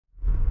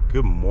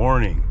Good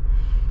morning.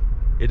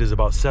 It is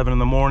about 7 in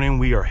the morning.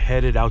 We are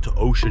headed out to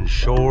Ocean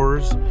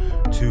Shores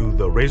to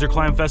the Razor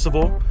Clam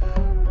Festival.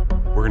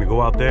 We're gonna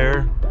go out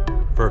there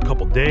for a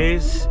couple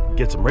days,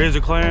 get some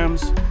razor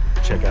clams,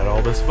 check out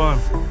all this fun.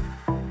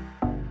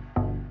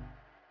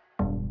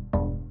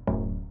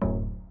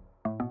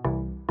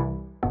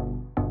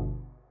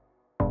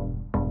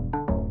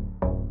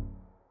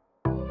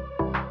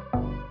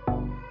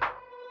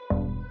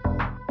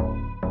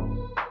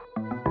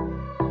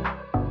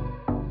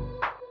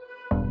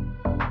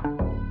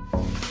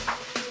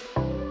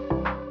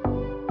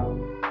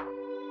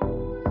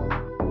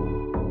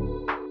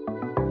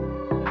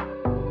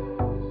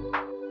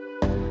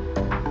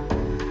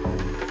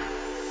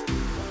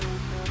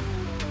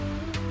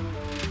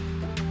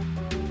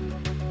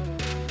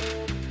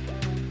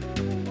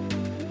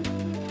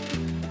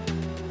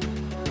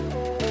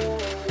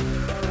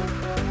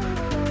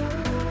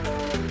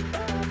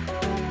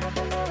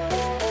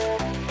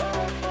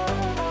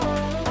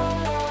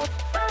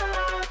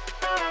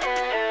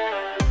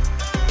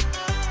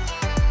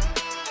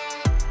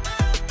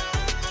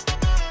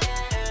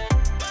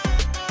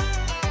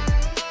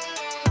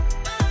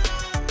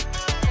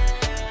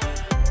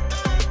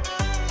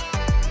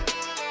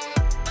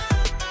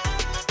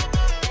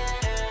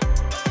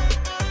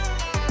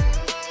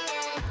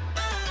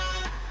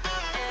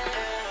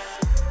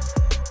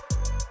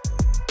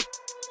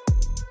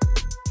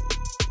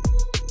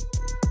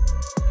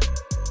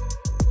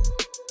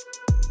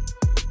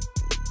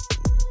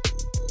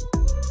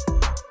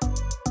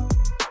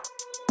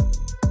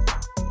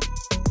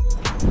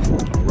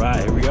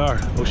 Right, here we are,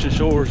 Ocean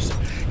Shores.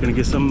 Gonna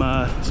get some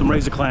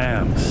razor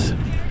clams.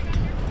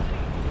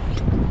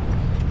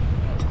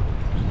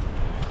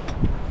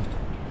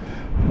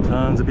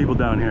 Tons of people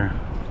down here,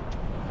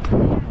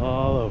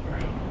 all over.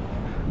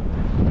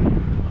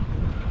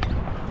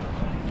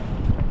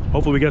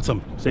 Hopefully we get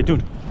some. Stay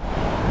tuned.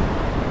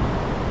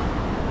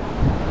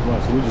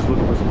 Well, so we're just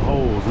looking for some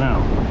holes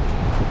now.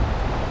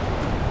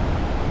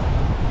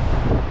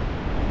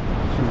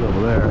 She's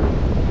over there.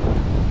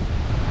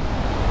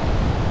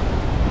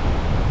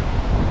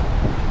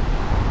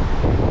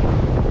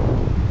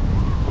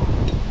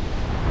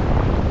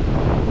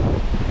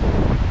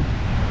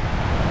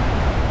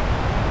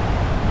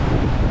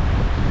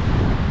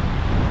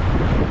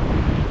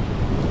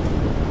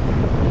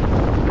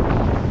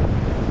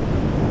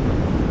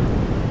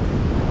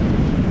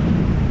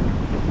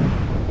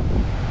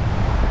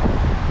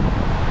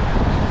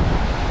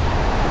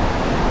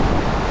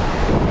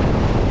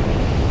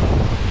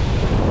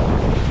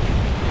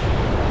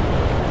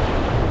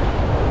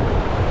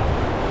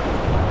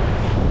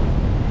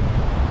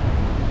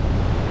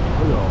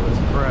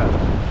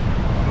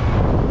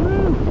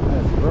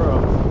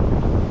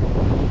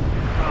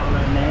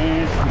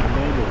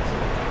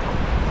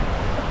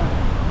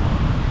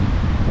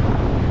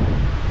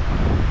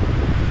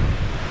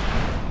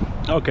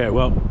 Okay,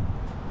 well,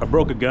 I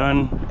broke a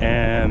gun,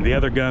 and the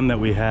other gun that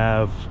we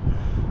have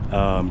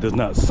does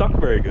not suck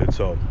very good,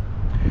 so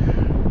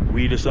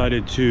we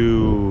decided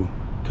to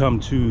come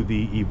to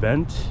the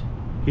event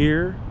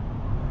here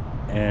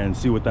and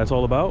see what that's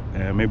all about,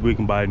 and maybe we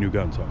can buy a new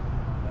gun. So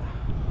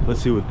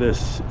let's see what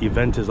this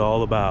event is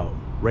all about.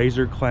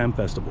 Razor Clam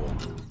Festival.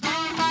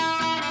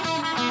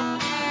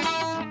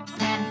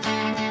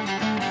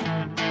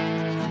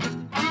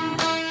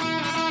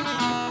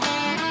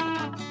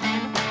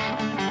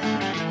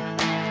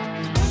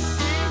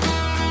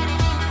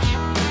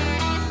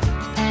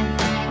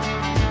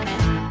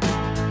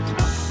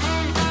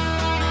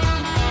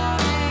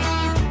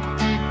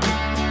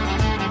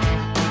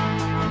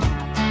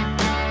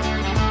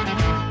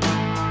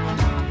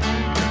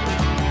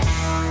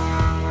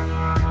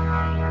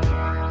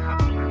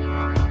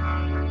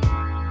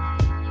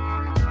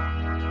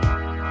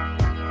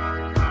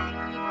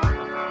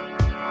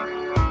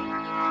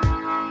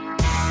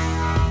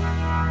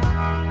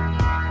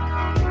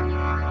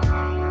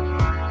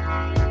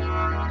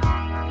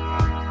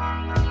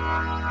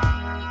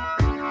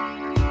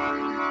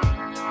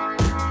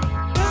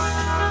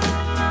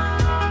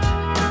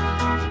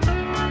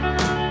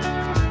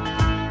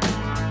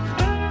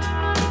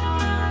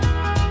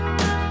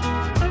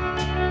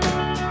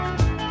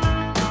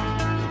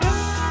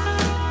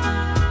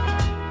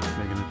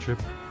 Trip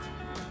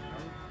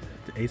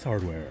to Ace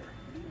Hardware.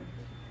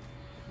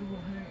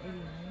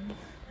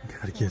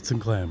 Gotta get some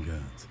clam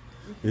guns.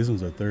 These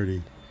ones are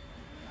 30.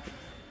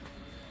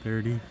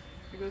 30. It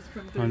goes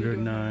from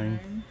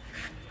 109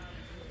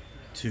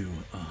 to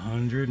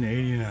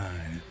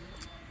 189.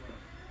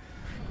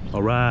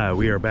 All right,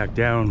 we are back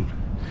down.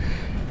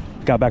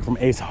 We got back from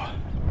Ace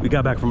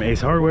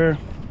Hardware.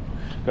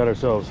 Got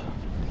ourselves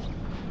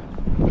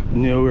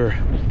newer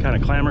kind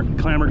of clamor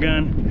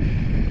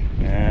gun.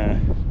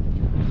 And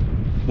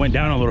went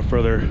down a little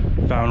further,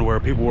 found where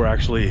people were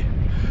actually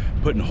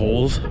putting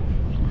holes.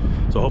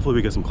 So hopefully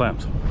we get some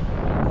clams.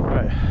 All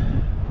right.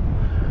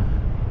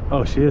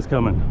 Oh, she is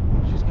coming.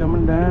 She's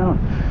coming down.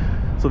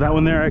 So that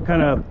one there,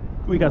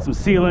 we got some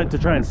sealant to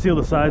try and seal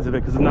the sides of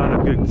it because it's not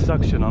a good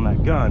suction on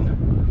that gun.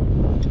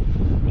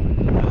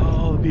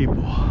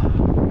 people.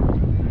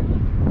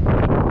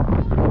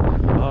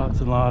 Lots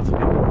and lots of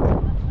people.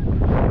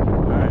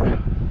 All right.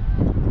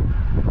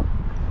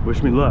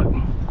 Wish me luck.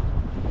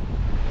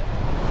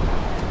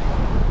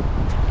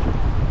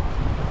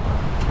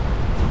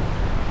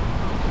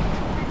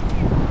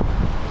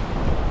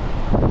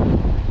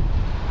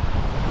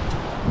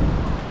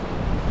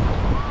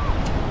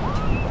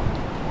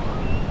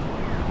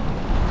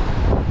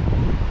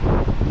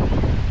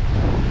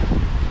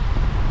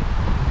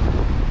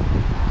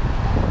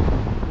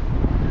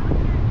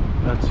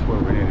 That's where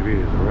we need to be,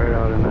 is right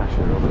out in that shit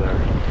over there.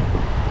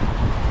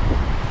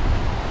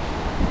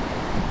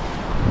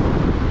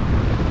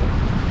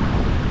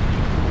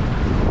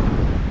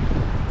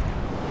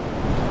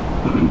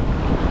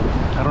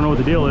 I don't know what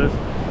the deal is.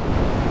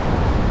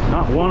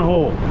 Not one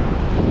hole.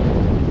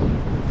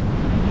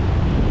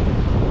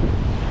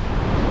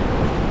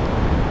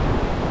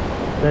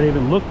 That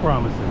even looked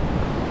promising.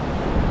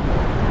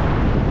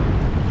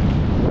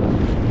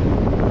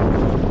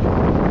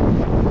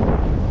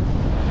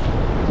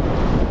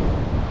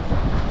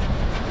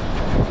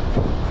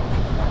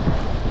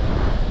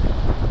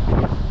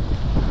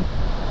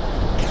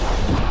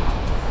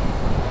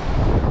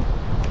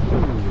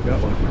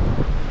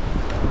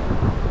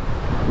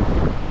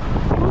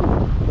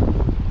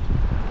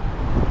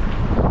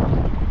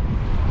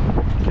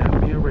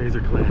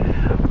 Razor Clam.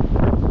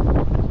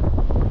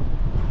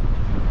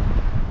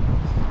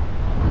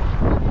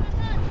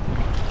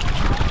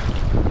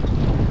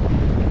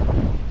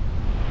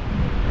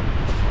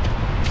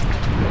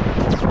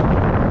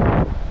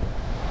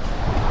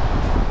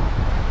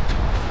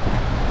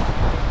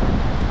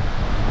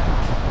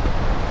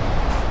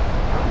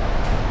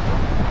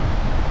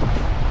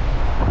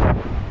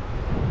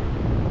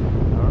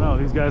 I don't know,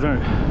 these guys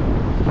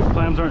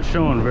clams aren't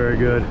showing very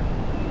good.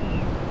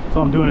 So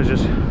all I'm doing is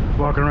just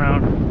walking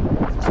around,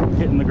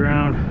 hitting the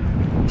ground,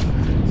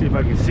 see if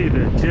I can see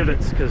the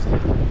divots, because the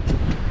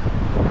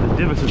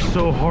divots are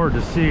so hard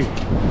to see.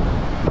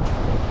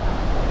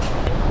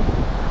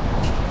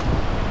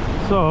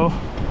 So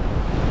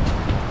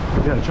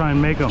we gotta try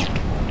and make them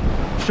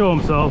show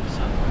themselves.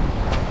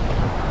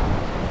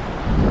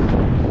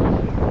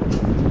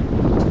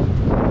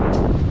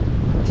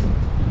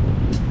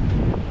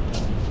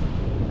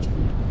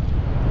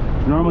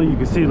 Normally you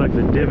can see like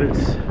the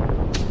divots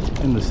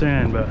in the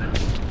sand, but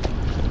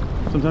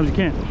sometimes you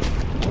can't.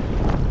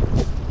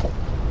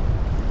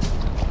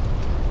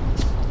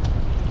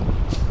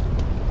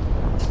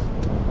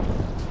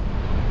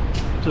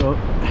 So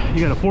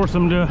you gotta force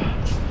them to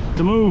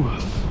move. I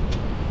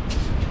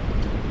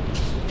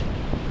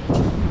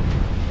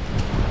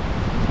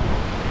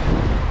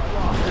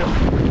lost him.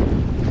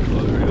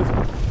 Oh, there he is.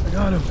 I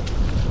got him.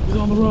 He's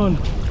on the run.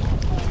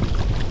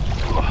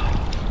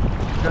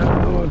 Got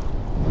him going.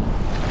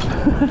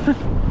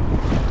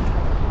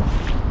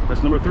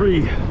 That's number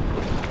 3.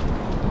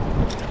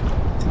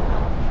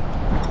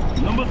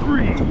 Number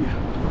 3.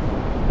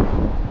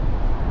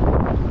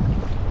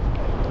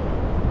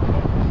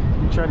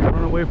 He tried to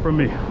run away from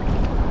me.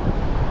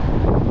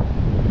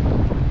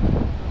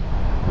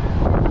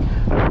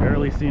 I've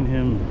barely seen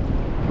him,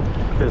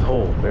 his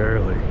hole,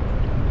 barely.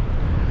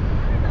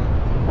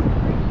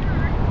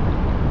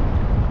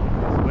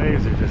 These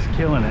waves are just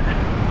killing it.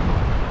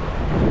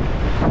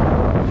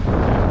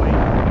 Wait.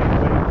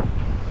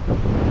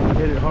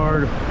 Hit it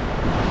hard.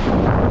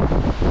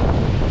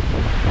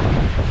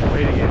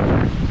 Wait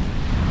again.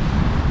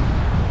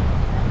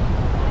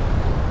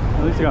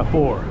 At least I got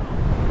 4.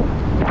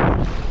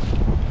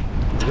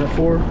 Is that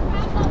 4?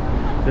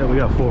 Yeah, we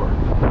got 4.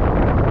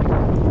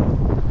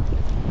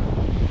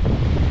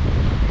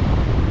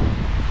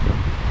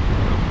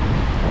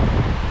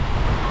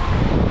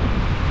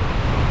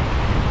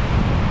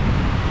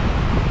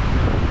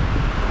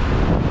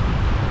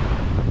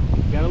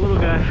 Got a little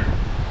guy.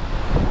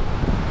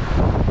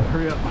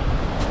 Hurry up.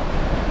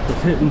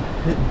 Just hitting.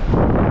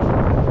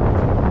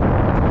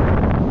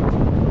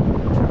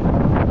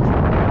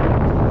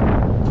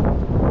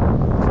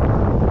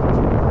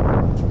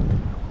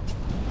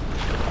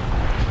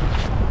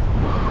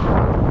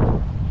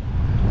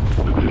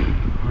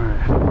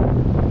 Alright.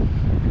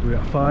 We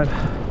got 5.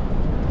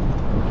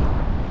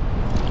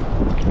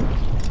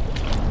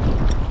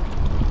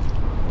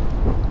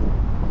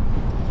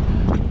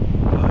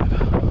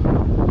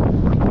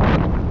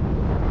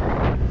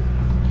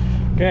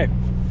 Okay,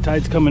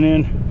 tide's coming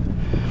in,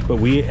 but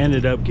we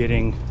ended up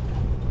getting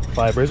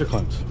 5 razor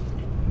clams.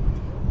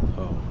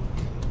 So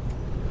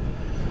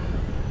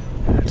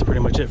that's pretty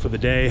much it for the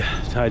day.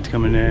 Tide's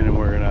coming in and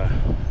we're gonna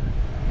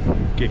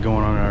get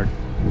going on our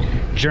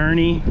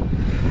journey.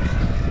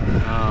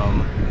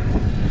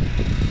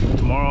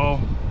 Tomorrow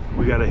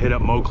we gotta hit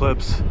up Mo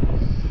Clips.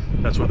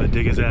 That's where the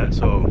dig is at,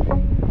 so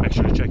make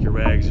sure to check your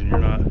rags and you're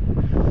not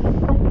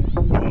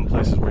going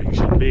places where you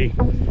shouldn't be.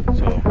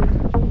 So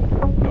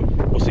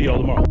we'll see y'all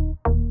tomorrow.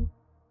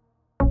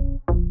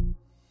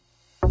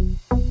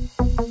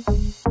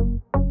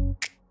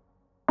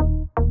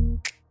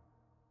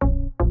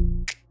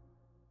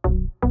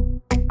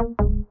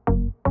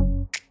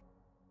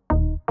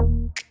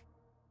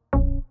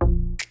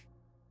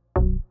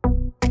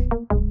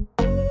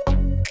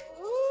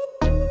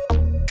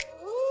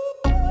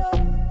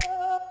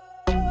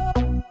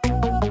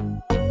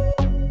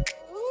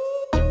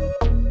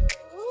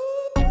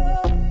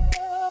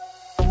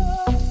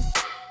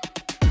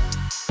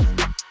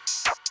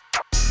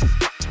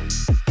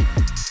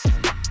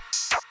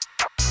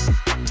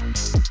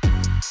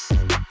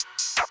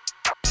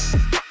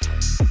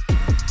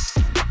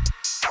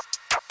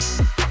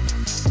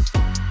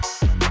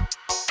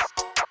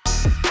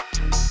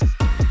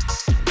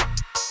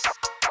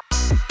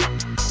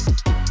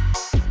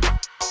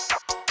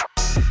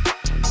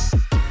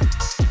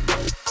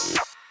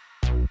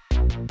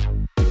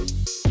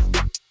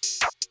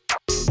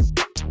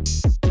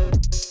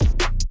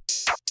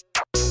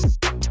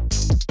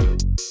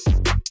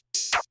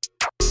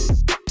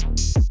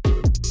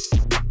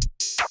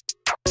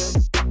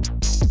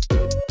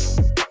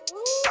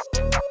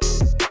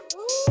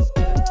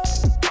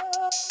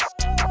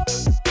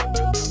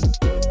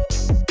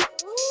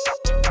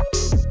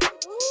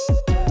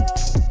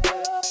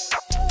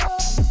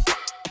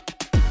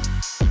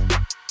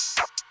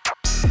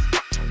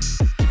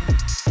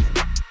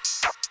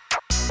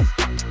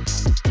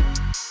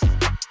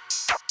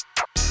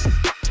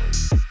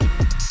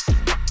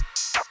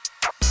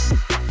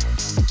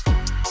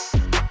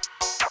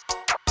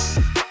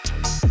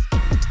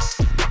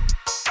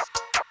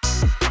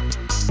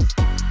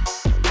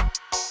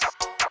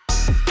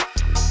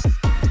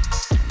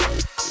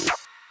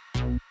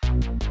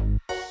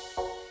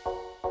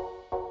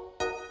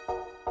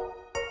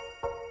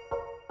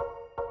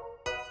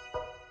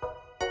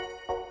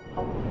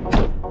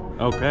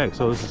 Okay,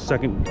 so this is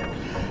second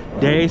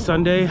day,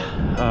 Sunday.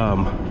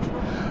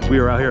 We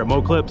are out here at Mo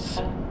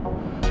Clips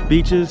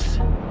Beaches,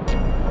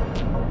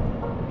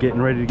 getting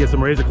ready to get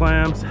some razor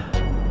clams.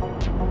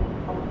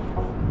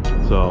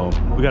 So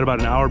we got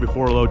about an hour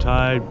before low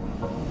tide,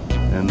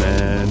 and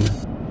then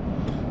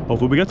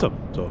hopefully we get some.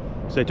 So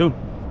stay tuned.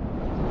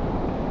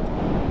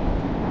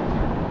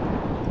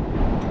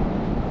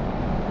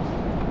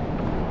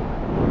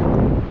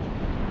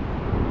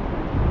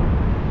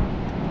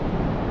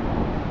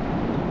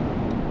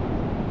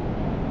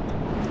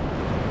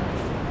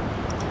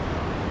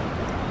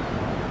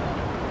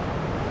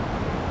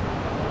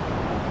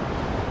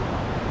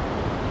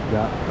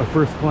 Got a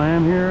first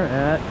clam here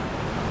at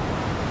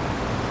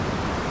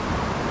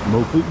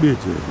Mo Clip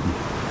Beaches.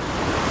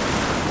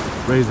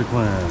 Razor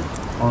clam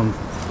on.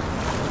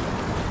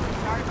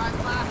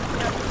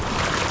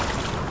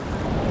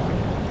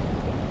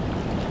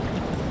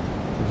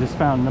 We just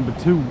found number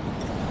 2.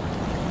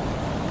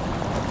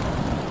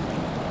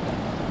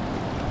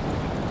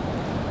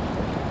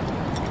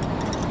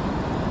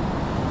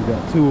 We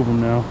got 2 of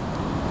them now.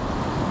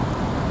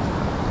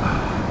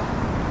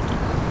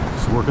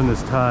 Just working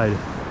this tide.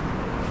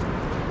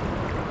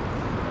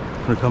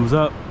 When it comes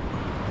up,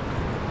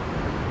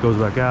 goes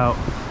back out.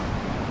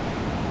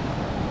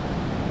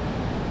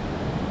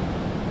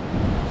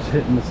 Just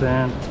hitting the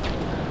sand,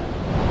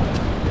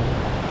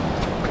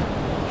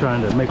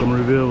 trying to make them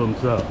reveal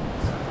themselves.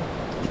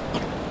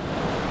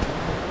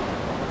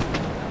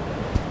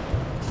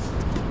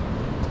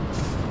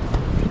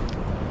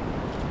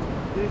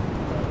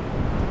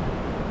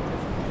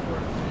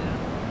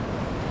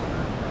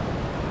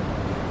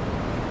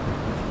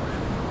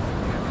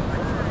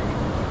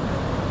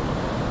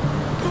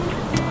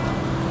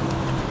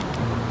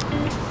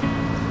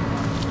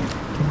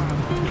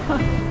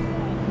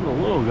 He's a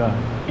little guy.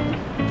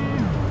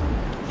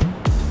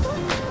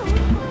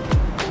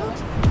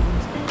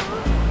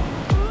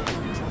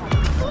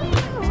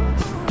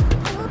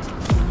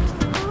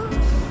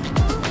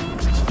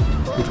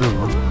 Good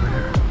one.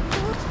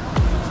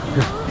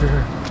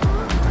 Here.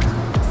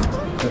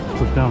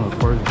 Push down as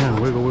far as you can.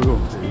 Wiggle, wiggle.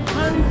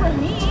 For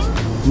me?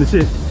 Let me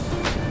see.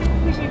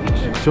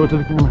 Show it to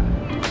the camera.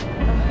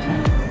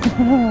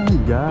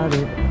 Got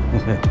it.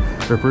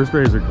 Her first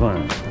razor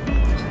climb.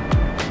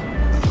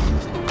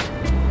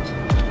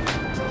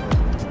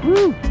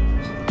 Woo!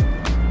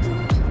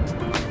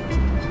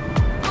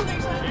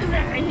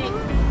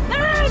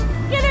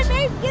 Get it,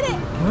 babe! Get it!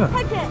 What?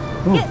 Heck it!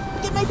 Oh.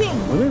 Get my thing!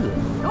 What is it?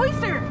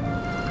 Oyster!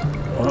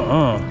 Or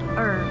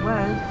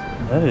was.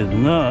 That is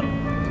not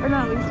Or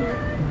not oyster.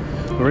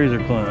 a razor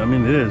climb. I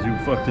mean, it is. You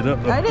fucked it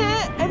up though. I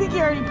didn't. I think you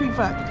already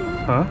pre-fucked.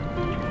 Huh?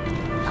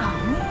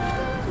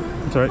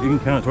 Oh. It's alright, you can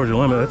count it towards your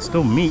limit. That's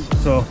still meat,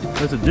 so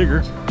that's a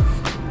digger.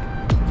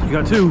 You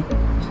got 2.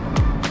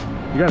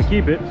 You gotta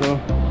keep it, so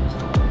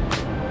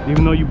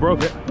even though you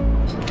broke it.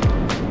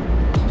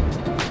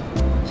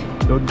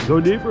 Go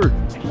deeper.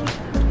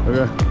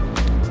 Okay.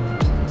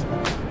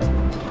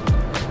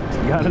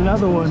 Got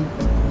another one.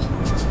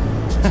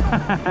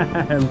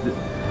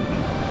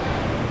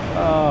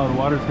 Oh, the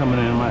water's coming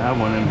in. Might have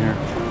one in here.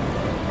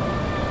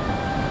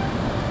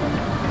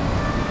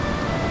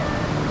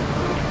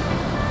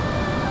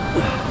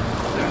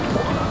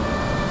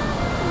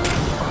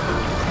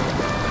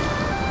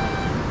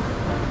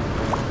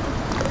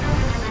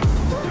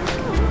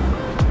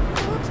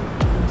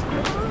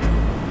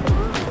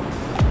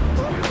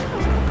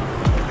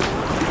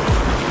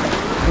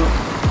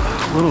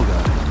 Little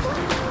guy,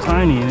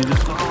 tiny, and he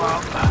just fell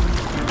out.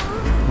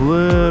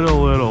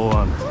 Little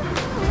one,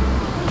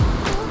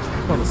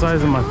 about the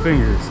size of my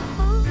fingers.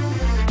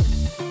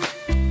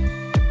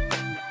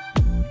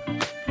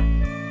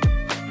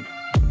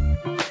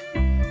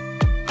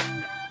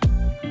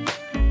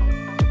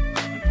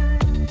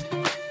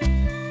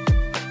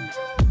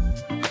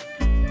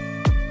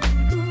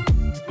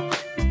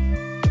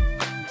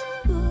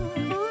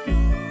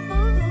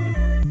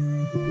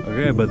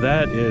 Okay, but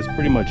that is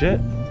pretty much it.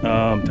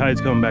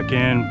 Tide's coming back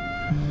in,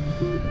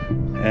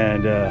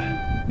 and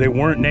they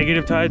weren't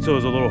negative tides, so it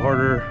was a little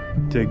harder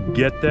to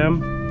get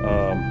them,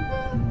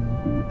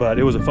 but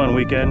it was a fun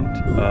weekend.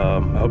 I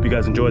hope you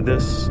guys enjoyed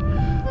this.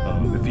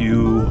 If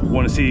you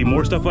want to see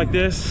more stuff like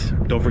this,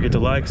 don't forget to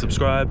like,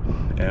 subscribe,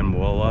 and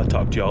we'll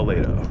talk to y'all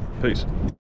later. Peace.